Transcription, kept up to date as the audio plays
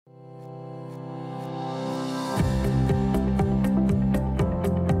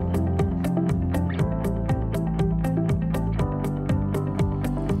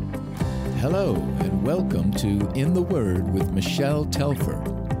Welcome to In the Word with Michelle Telfer.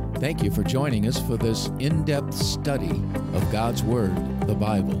 Thank you for joining us for this in-depth study of God's Word, the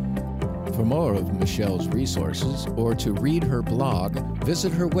Bible. For more of Michelle's resources or to read her blog,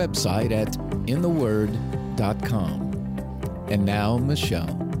 visit her website at intheword.com. And now,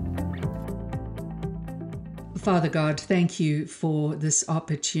 Michelle. Father God, thank you for this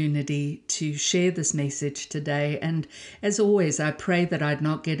opportunity to share this message today. And as always, I pray that I'd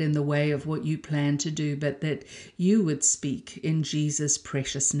not get in the way of what you plan to do, but that you would speak in Jesus'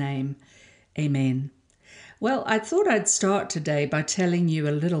 precious name. Amen. Well, I thought I'd start today by telling you a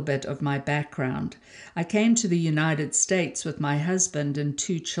little bit of my background. I came to the United States with my husband and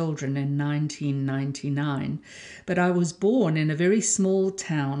 2 children in 1999, but I was born in a very small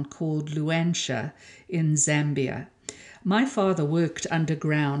town called Luanshya in Zambia. My father worked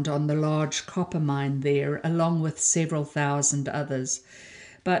underground on the large copper mine there, along with several thousand others.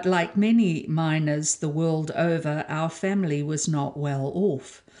 But like many miners the world over, our family was not well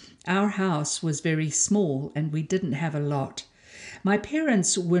off. Our house was very small and we didn't have a lot. My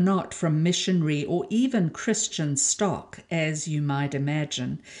parents were not from missionary or even Christian stock, as you might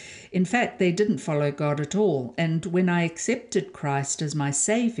imagine. In fact, they didn't follow God at all. And when I accepted Christ as my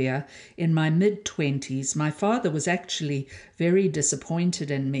Savior in my mid-20s, my father was actually very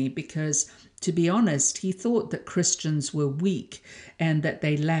disappointed in me because, to be honest, he thought that Christians were weak and that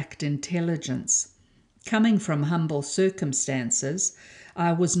they lacked intelligence. Coming from humble circumstances,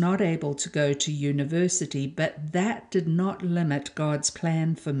 I was not able to go to university, but that did not limit God's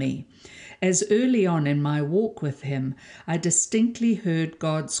plan for me. As early on in my walk with Him, I distinctly heard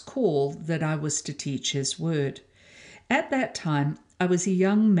God's call that I was to teach His Word. At that time, I was a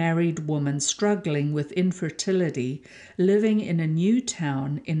young married woman struggling with infertility, living in a new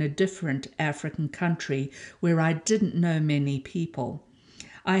town in a different African country where I didn't know many people.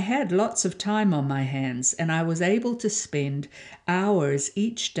 I had lots of time on my hands, and I was able to spend hours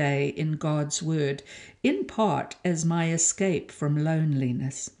each day in God's Word, in part as my escape from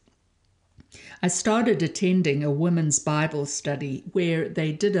loneliness. I started attending a women's Bible study where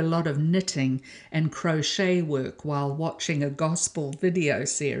they did a lot of knitting and crochet work while watching a gospel video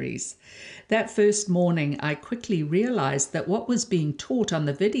series. That first morning, I quickly realized that what was being taught on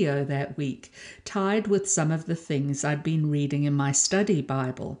the video that week tied with some of the things I'd been reading in my study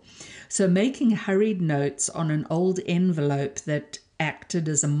Bible. So making hurried notes on an old envelope that acted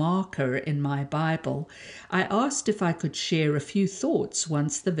as a marker in my Bible, I asked if I could share a few thoughts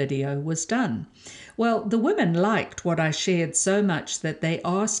once the video was done. Well, the women liked what I shared so much that they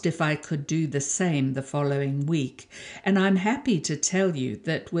asked if I could do the same the following week. And I'm happy to tell you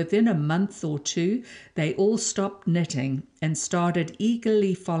that within a month or two, they all stopped knitting and started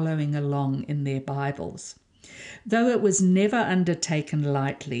eagerly following along in their Bibles. Though it was never undertaken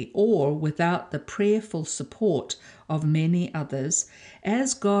lightly or without the prayerful support of many others,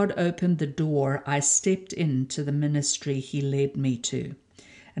 as God opened the door, I stepped into the ministry He led me to.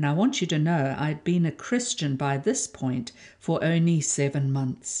 And I want you to know I'd been a Christian by this point for only 7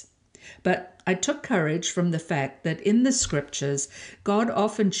 months. But I took courage from the fact that in the scriptures, God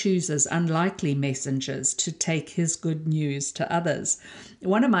often chooses unlikely messengers to take His good news to others.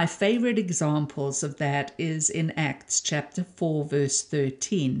 One of my favorite examples of that is in Acts chapter 4, verse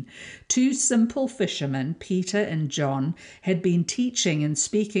 13. 2 simple fishermen, Peter and John, had been teaching and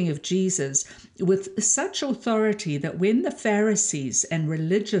speaking of Jesus with such authority that when the Pharisees and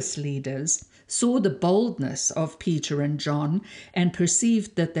religious leaders saw the boldness of Peter and John and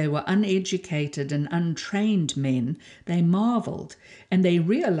perceived that they were uneducated and untrained men, they marveled, and they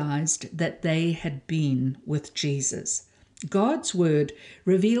realized that they had been with Jesus. God's Word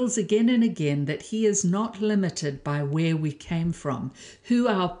reveals again and again that He is not limited by where we came from, who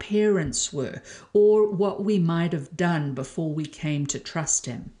our parents were, or what we might have done before we came to trust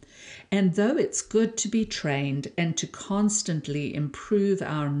Him. And though it's good to be trained and to constantly improve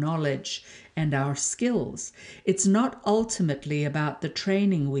our knowledge and our skills, it's not ultimately about the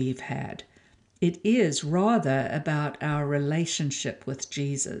training we've had. It is rather about our relationship with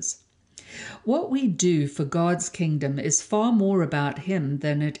Jesus. What we do for God's kingdom is far more about Him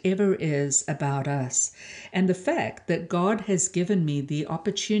than it ever is about us. And the fact that God has given me the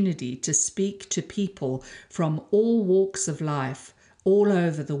opportunity to speak to people from all walks of life, all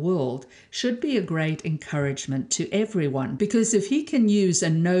over the world, should be a great encouragement to everyone, because if He can use a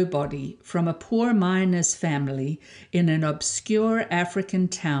nobody from a poor miner's family in an obscure African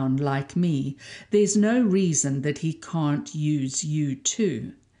town like me, there's no reason that He can't use you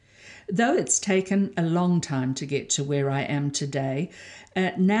too. Though it's taken a long time to get to where I am today,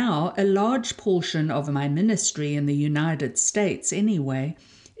 now a large portion of my ministry in the United States anyway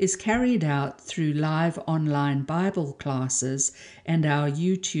is carried out through live online Bible classes and our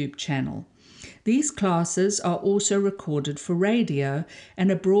YouTube channel. These classes are also recorded for radio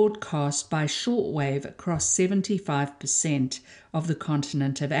and are broadcast by shortwave across 75% of the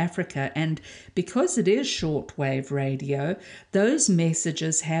continent of Africa. And because it is shortwave radio, those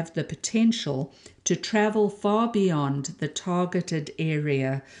messages have the potential to travel far beyond the targeted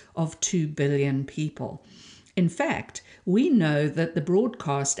area of 2 billion people. In fact, we know that the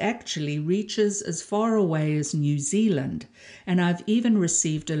broadcast actually reaches as far away as New Zealand, and I've even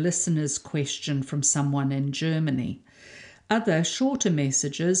received a listener's question from someone in Germany. Other shorter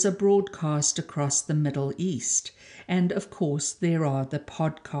messages are broadcast across the Middle East, and of course there are the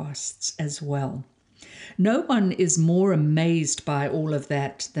podcasts as well. No one is more amazed by all of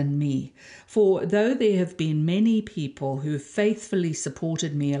that than me, for though there have been many people who have faithfully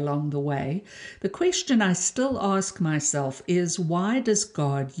supported me along the way, the question I still ask myself is, why does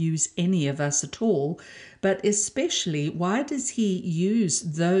God use any of us at all, but especially why does He use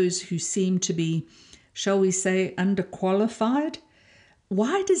those who seem to be, shall we say, underqualified?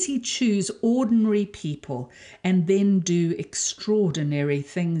 Why does He choose ordinary people and then do extraordinary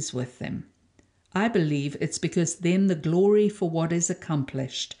things with them? I believe it's because then the glory for what is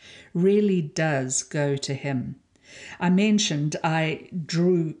accomplished really does go to Him. I mentioned I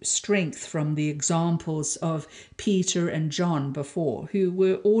drew strength from the examples of Peter and John before, who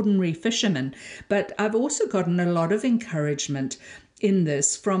were ordinary fishermen, but I've also gotten a lot of encouragement in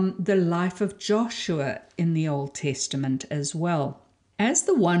this from the life of Joshua in the Old Testament as well. As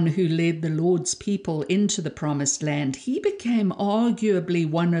the one who led the Lord's people into the promised land, he became arguably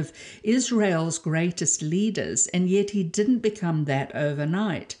one of Israel's greatest leaders, and yet he didn't become that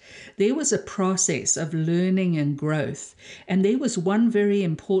overnight. There was a process of learning and growth, and there was one very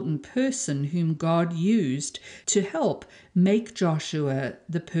important person whom God used to help make Joshua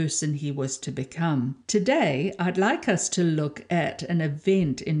the person he was to become. Today, I'd like us to look at an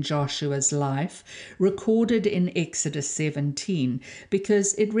event in Joshua's life recorded in Exodus 17,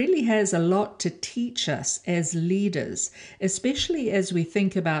 because it really has a lot to teach us as leaders, especially as we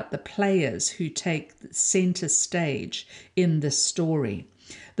think about the players who take center stage in this story.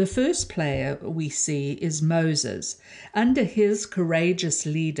 The first player we see is Moses. Under his courageous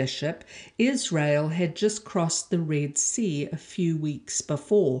leadership, Israel had just crossed the Red Sea a few weeks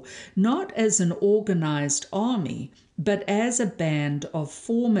before, not as an organized army, but as a band of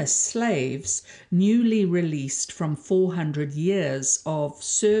former slaves newly released from 400 years of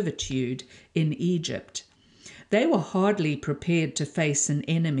servitude in Egypt. They were hardly prepared to face an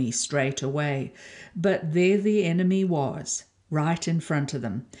enemy straight away, but there the enemy was, right in front of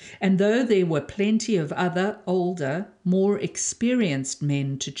them. And though there were plenty of other, older, more experienced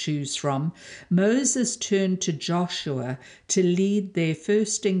men to choose from, Moses turned to Joshua to lead their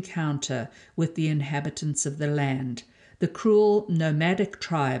first encounter with the inhabitants of the land, the cruel nomadic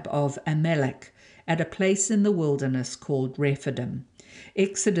tribe of Amalek, at a place in the wilderness called Rephidim.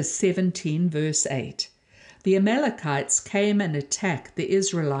 Exodus 17, verse 8. The Amalekites came and attacked the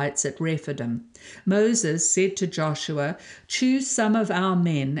Israelites at Rephidim. Moses said to Joshua, "Choose some of our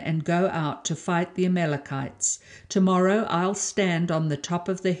men and go out to fight the Amalekites. Tomorrow I'll stand on the top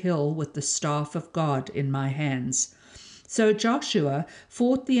of the hill with the staff of God in my hands." So Joshua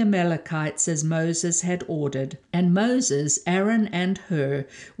fought the Amalekites as Moses had ordered, and Moses, Aaron, and Hur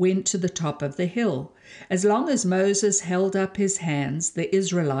went to the top of the hill. As long as Moses held up his hands, the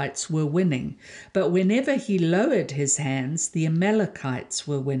Israelites were winning, but whenever he lowered his hands, the Amalekites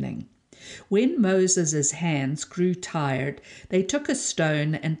were winning. When Moses' hands grew tired, they took a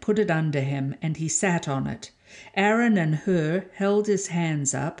stone and put it under him, and he sat on it. Aaron and Hur held his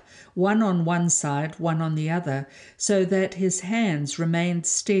hands up, one on one side, one on the other, so that his hands remained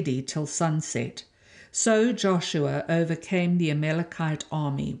steady till sunset. So Joshua overcame the Amalekite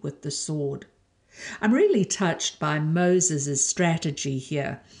army with the sword. I'm really touched by Moses' strategy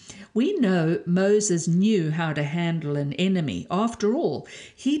here. We know Moses knew how to handle an enemy. After all,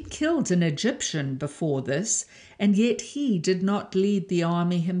 he'd killed an Egyptian before this, and yet he did not lead the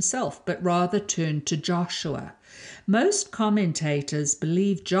army himself, but rather turned to Joshua. Most commentators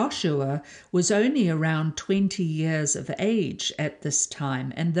believe Joshua was only around 20 years of age at this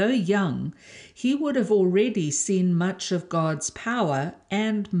time, and though young, he would have already seen much of God's power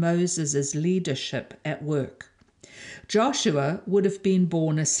and Moses' leadership at work. Joshua would have been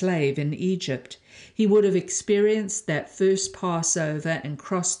born a slave in Egypt. He would have experienced that first Passover and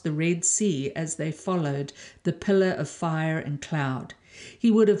crossed the Red Sea as they followed the pillar of fire and cloud.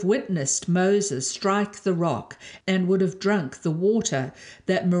 He would have witnessed Moses strike the rock and would have drunk the water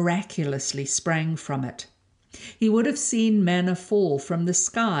that miraculously sprang from it. He would have seen manna fall from the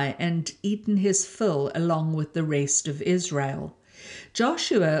sky and eaten his fill along with the rest of Israel.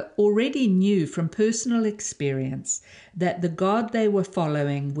 Joshua already knew from personal experience that the God they were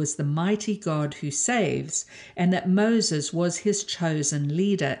following was the mighty God who saves, and that Moses was his chosen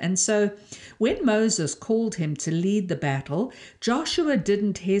leader. And so when Moses called him to lead the battle, Joshua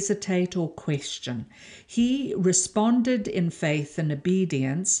didn't hesitate or question. He responded in faith and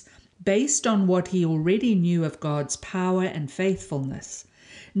obedience based on what he already knew of God's power and faithfulness.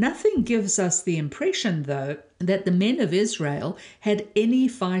 Nothing gives us the impression, though, that the men of Israel had any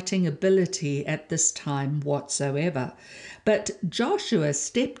fighting ability at this time whatsoever. But Joshua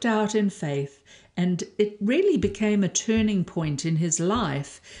stepped out in faith, and it really became a turning point in his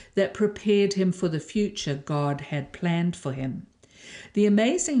life that prepared him for the future God had planned for him. The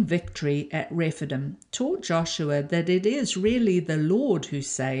amazing victory at Rephidim taught Joshua that it is really the Lord who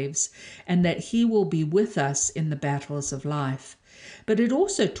saves, and that he will be with us in the battles of life. But it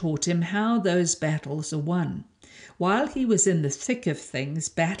also taught him how those battles are won. While he was in the thick of things,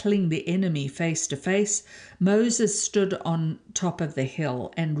 battling the enemy face to face, Moses stood on top of the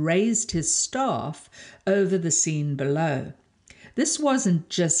hill and raised his staff over the scene below. This wasn't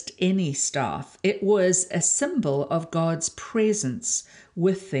just any staff. It was a symbol of God's presence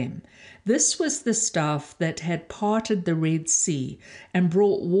with them. This was the staff that had parted the Red Sea and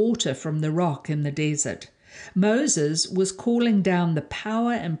brought water from the rock in the desert. Moses was calling down the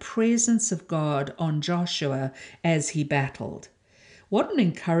power and presence of God on Joshua as he battled. What an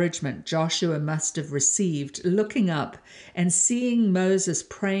encouragement Joshua must have received looking up and seeing Moses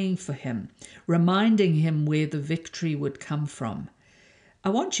praying for him, reminding him where the victory would come from. I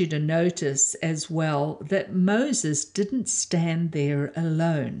want you to notice as well that Moses didn't stand there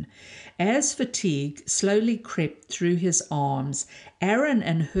alone. As fatigue slowly crept through his arms, Aaron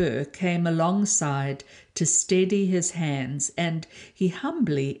and Hur came alongside to steady his hands, and he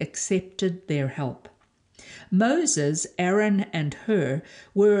humbly accepted their help. Moses, Aaron, and Hur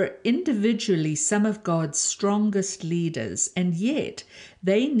were individually some of God's strongest leaders, and yet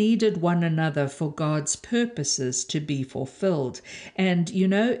they needed one another for God's purposes to be fulfilled. And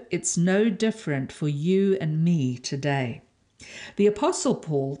it's no different for you and me today. The Apostle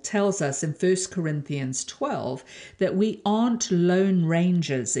Paul tells us in 1 Corinthians 12 that we aren't lone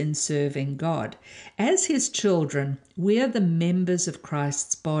rangers in serving God. As his children, we are the members of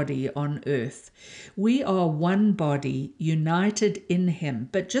Christ's body on earth. We are one body united in him,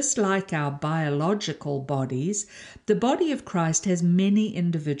 but just like our biological bodies, the body of Christ has many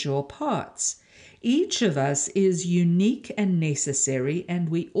individual parts. Each of us is unique and necessary, and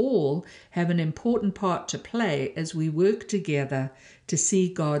we all have an important part to play as we work together to see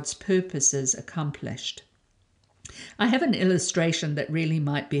God's purposes accomplished. I have an illustration that really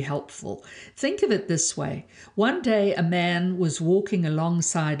might be helpful. Think of it this way. One day a man was walking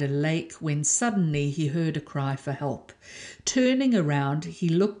alongside a lake when suddenly he heard a cry for help. Turning around, he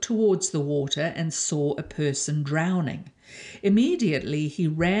looked towards the water and saw a person drowning. Immediately he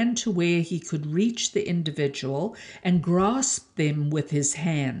ran to where he could reach the individual and grasped them with his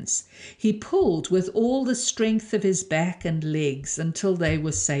hands. He pulled with all the strength of his back and legs until they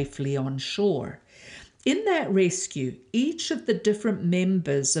were safely on shore. In that rescue, each of the different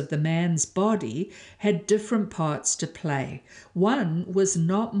members of the man's body had different parts to play. One was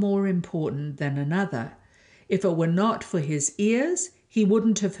not more important than another. If it were not for his ears, he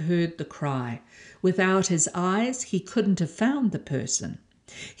wouldn't have heard the cry. Without his eyes, he couldn't have found the person.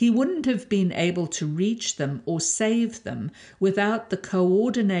 He wouldn't have been able to reach them or save them without the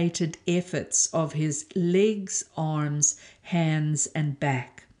coordinated efforts of his legs, arms, hands, and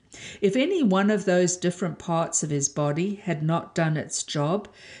back. If any one of those different parts of his body had not done its job,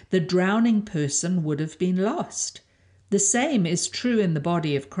 the drowning person would have been lost. The same is true in the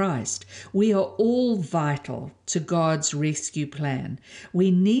body of Christ. We are all vital to God's rescue plan. We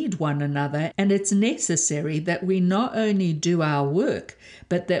need one another, and it's necessary that we not only do our work,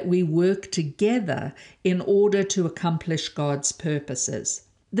 but that we work together in order to accomplish God's purposes.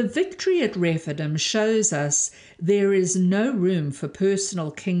 The victory at Rephidim shows us there is no room for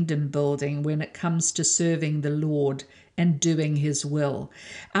personal kingdom building when it comes to serving the Lord and doing his will.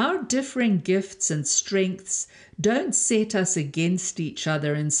 Our differing gifts and strengths don't set us against each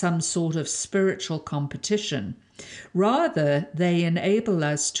other in some sort of spiritual competition. Rather, they enable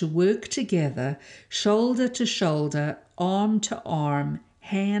us to work together, shoulder to shoulder, arm to arm,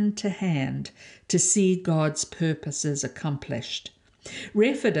 hand to hand, to see God's purposes accomplished.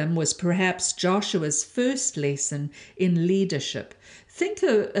 Rephidim was perhaps Joshua's first lesson in leadership. Think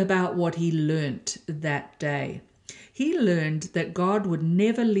about what he learnt that day. He learned that God would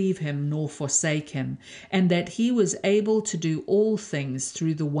never leave him nor forsake him, and that he was able to do all things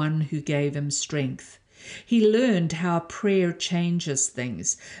through the one who gave him strength. He learned how prayer changes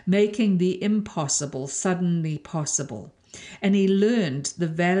things, making the impossible suddenly possible. And he learned the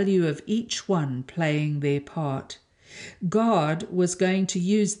value of each one playing their part. God was going to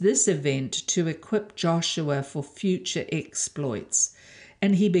use this event to equip Joshua for future exploits.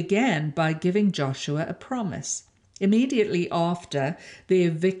 And he began by giving Joshua a promise. Immediately after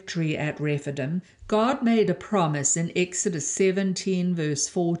their victory at Rephidim, God made a promise in Exodus 17, verse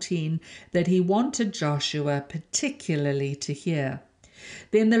 14, that he wanted Joshua particularly to hear.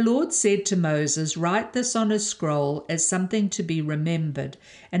 Then the Lord said to Moses, "Write this on a scroll as something to be remembered,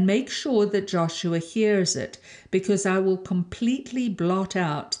 and make sure that Joshua hears it, because I will completely blot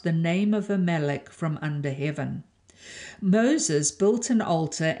out the name of Amalek from under heaven." Moses built an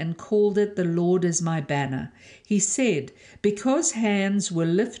altar and called it "The Lord is my banner." He said, "Because hands were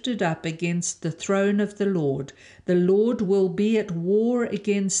lifted up against the throne of the Lord will be at war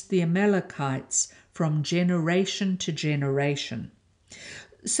against the Amalekites from generation to generation."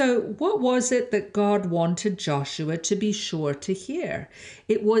 So what was it that God wanted Joshua to be sure to hear?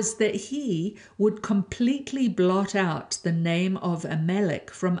 It was that he would completely blot out the name of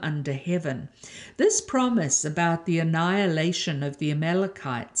Amalek from under heaven. This promise about the annihilation of the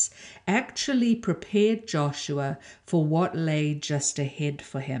Amalekites actually prepared Joshua for what lay just ahead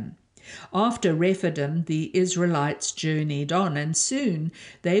for him. After Rephidim, the Israelites journeyed on, and soon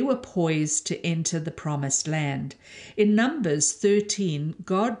they were poised to enter the promised land. In Numbers 13,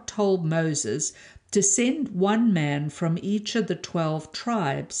 God told Moses to send one man from each of the 12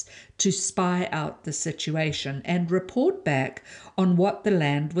 tribes to spy out the situation and report back on what the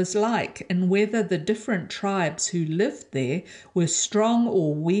land was like and whether the different tribes who lived there were strong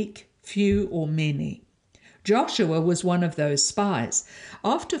or weak, few or many. Joshua was one of those spies.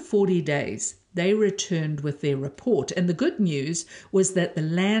 After 40 days, they returned with their report, and the good news was that the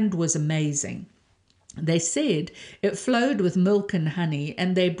land was amazing. They said it flowed with milk and honey,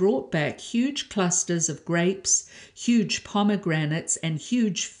 and they brought back huge clusters of grapes, huge pomegranates, and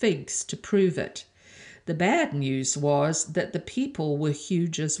huge figs to prove it. The bad news was that the people were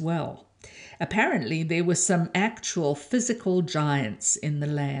huge as well. Apparently, there were some actual physical giants in the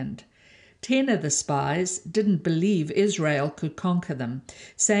land. 10 of the spies didn't believe Israel could conquer them,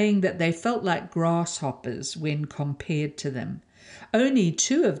 saying that they felt like grasshoppers when compared to them. Only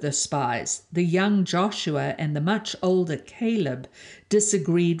 2 of the spies, the young Joshua and the much older Caleb,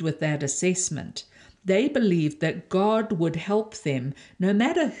 disagreed with that assessment. They believed that God would help them no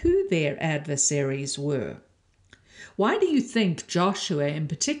matter who their adversaries were. Why do you think Joshua in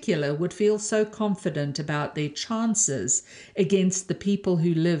particular would feel so confident about their chances against the people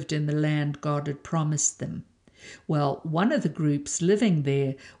who lived in the land God had promised them? Well, one of the groups living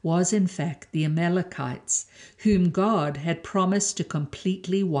there was in fact the Amalekites, whom God had promised to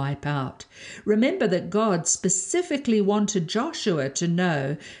completely wipe out. Remember that God specifically wanted Joshua to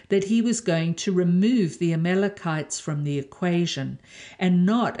know that he was going to remove the Amalekites from the equation and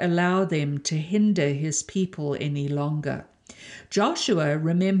not allow them to hinder his people any longer. Joshua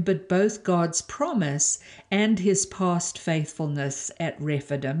remembered both God's promise and his past faithfulness at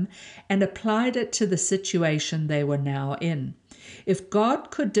Rephidim and applied it to the situation they were now in. If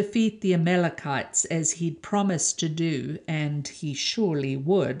God could defeat the Amalekites as he'd promised to do, and he surely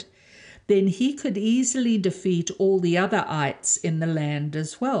would, then he could easily defeat all the other ites in the land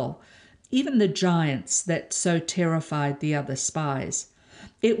as well, even the giants that so terrified the other spies.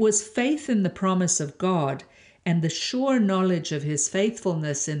 It was faith in the promise of God and the sure knowledge of his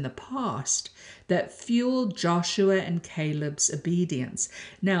faithfulness in the past that fueled Joshua and Caleb's obedience.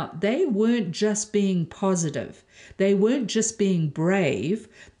 Now, they weren't just being positive. They weren't just being brave.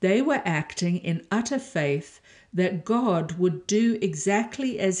 They were acting in utter faith that God would do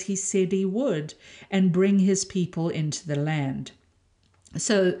exactly as he said he would and bring his people into the land.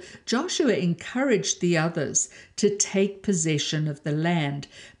 So Joshua encouraged the others to take possession of the land,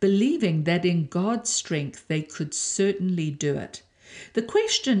 believing that in God's strength they could certainly do it. The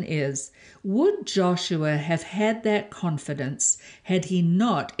question is, would Joshua have had that confidence had he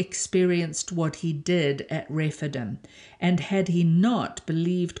not experienced what he did at Rephidim, and had he not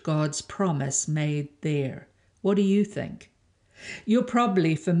believed God's promise made there? What do you think? You're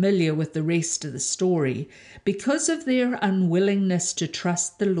probably familiar with the rest of the story. Because of their unwillingness to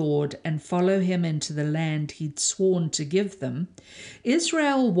trust the Lord and follow him into the land he'd sworn to give them,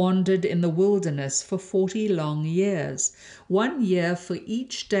 Israel wandered in the wilderness for 40 long years, 1 year for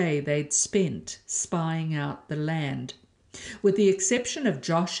each day they'd spent spying out the land. With the exception of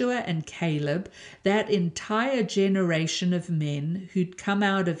Joshua and Caleb, that entire generation of men who'd come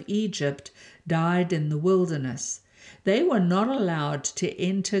out of Egypt died in the wilderness. They were not allowed to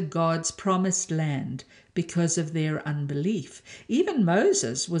enter God's promised land because of their unbelief. Even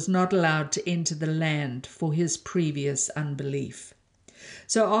Moses was not allowed to enter the land for his previous unbelief.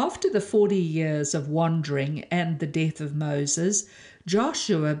 So after the 40 years of wandering and the death of Moses,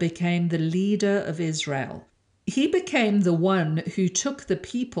 Joshua became the leader of Israel. He became the one who took the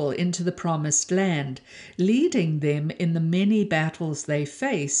people into the promised land, leading them in the many battles they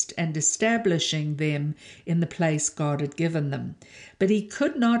faced and establishing them in the place God had given them. But he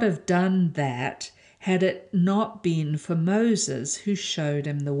could not have done that had it not been for Moses, who showed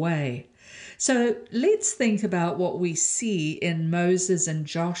him the way. So let's think about what we see in Moses and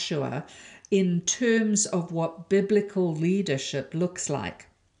Joshua in terms of what biblical leadership looks like.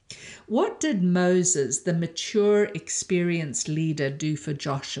 What did Moses, the mature, experienced leader, do for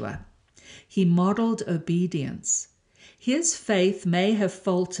Joshua? He modeled obedience. His faith may have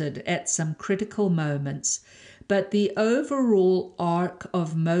faltered at some critical moments, but the overall arc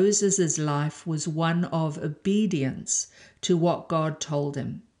of Moses' life was one of obedience to what God told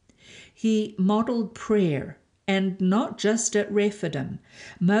him. He modeled prayer, and not just at Rephidim.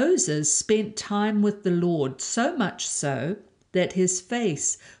 Moses spent time with the Lord, so much so that his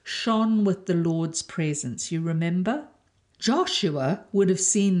face shone with the Lord's presence. You remember? Joshua would have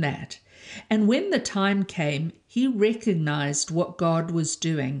seen that. And when the time came, he recognized what God was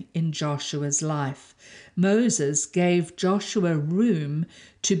doing in Joshua's life. Moses gave Joshua room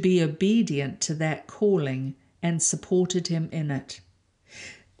to be obedient to that calling and supported him in it.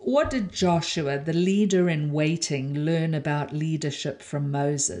 What did Joshua, the leader in waiting, learn about leadership from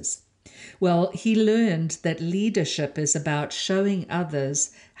Moses? Well, he learned that leadership is about showing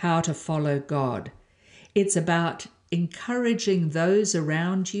others how to follow God. It's about encouraging those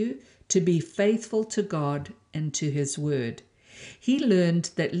around you to be faithful to God and to His Word. He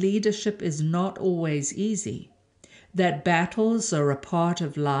learned that leadership is not always easy, that battles are a part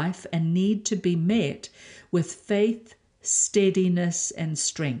of life and need to be met with faith, steadiness, and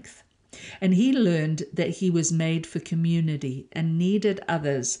strength. And he learned that he was made for community and needed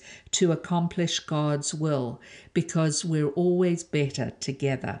others to accomplish God's will, because we're always better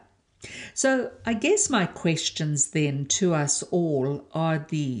together. So I guess my questions then to us all are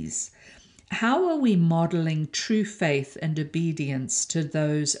these. How are we modeling true faith and obedience to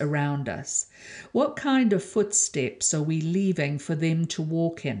those around us? What kind of footsteps are we leaving for them to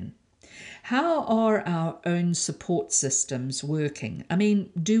walk in? How are our own support systems working? I mean,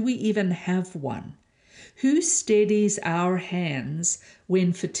 do we even have one? Who steadies our hands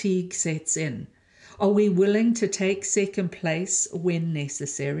when fatigue sets in? Are we willing to take second place when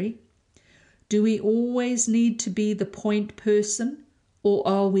necessary? Do we always need to be the point person, or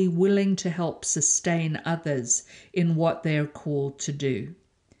are we willing to help sustain others in what they're called to do?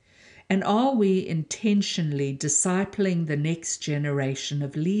 And are we intentionally discipling the next generation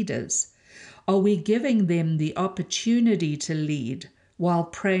of leaders? Are we giving them the opportunity to lead while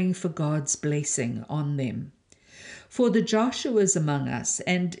praying for God's blessing on them? For the Joshuas among us,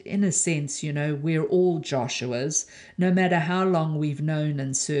 and in a sense, we're all Joshuas, no matter how long we've known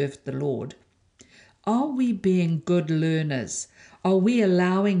and served the Lord. Are we being good learners? Are we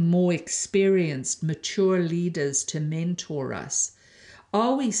allowing more experienced, mature leaders to mentor us?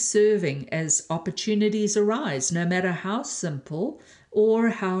 Are we serving as opportunities arise, no matter how simple or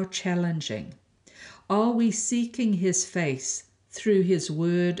how challenging? Are we seeking His face through His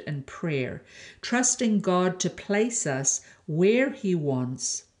word and prayer, trusting God to place us where He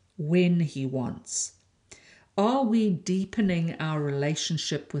wants, when He wants? Are we deepening our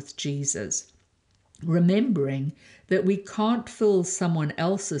relationship with Jesus, remembering that we can't fill someone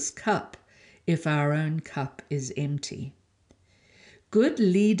else's cup if our own cup is empty? Good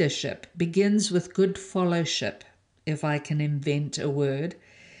leadership begins with good fellowship, if I can invent a word.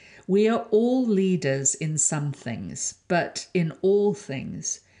 We are all leaders in some things, but in all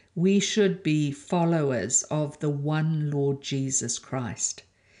things, we should be followers of the one Lord Jesus Christ.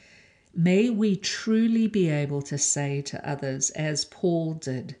 May we truly be able to say to others, as Paul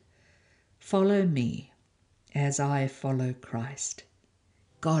did, "Follow me as I follow Christ."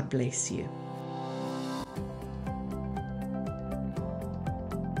 God bless you.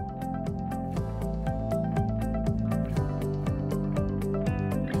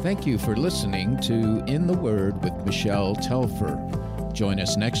 Thank you for listening to In the Word with Michelle Telfer. Join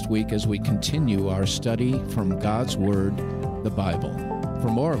us next week as we continue our study from God's Word, the Bible. For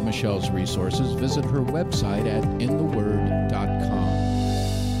more of Michelle's resources, visit her website at intheword.com.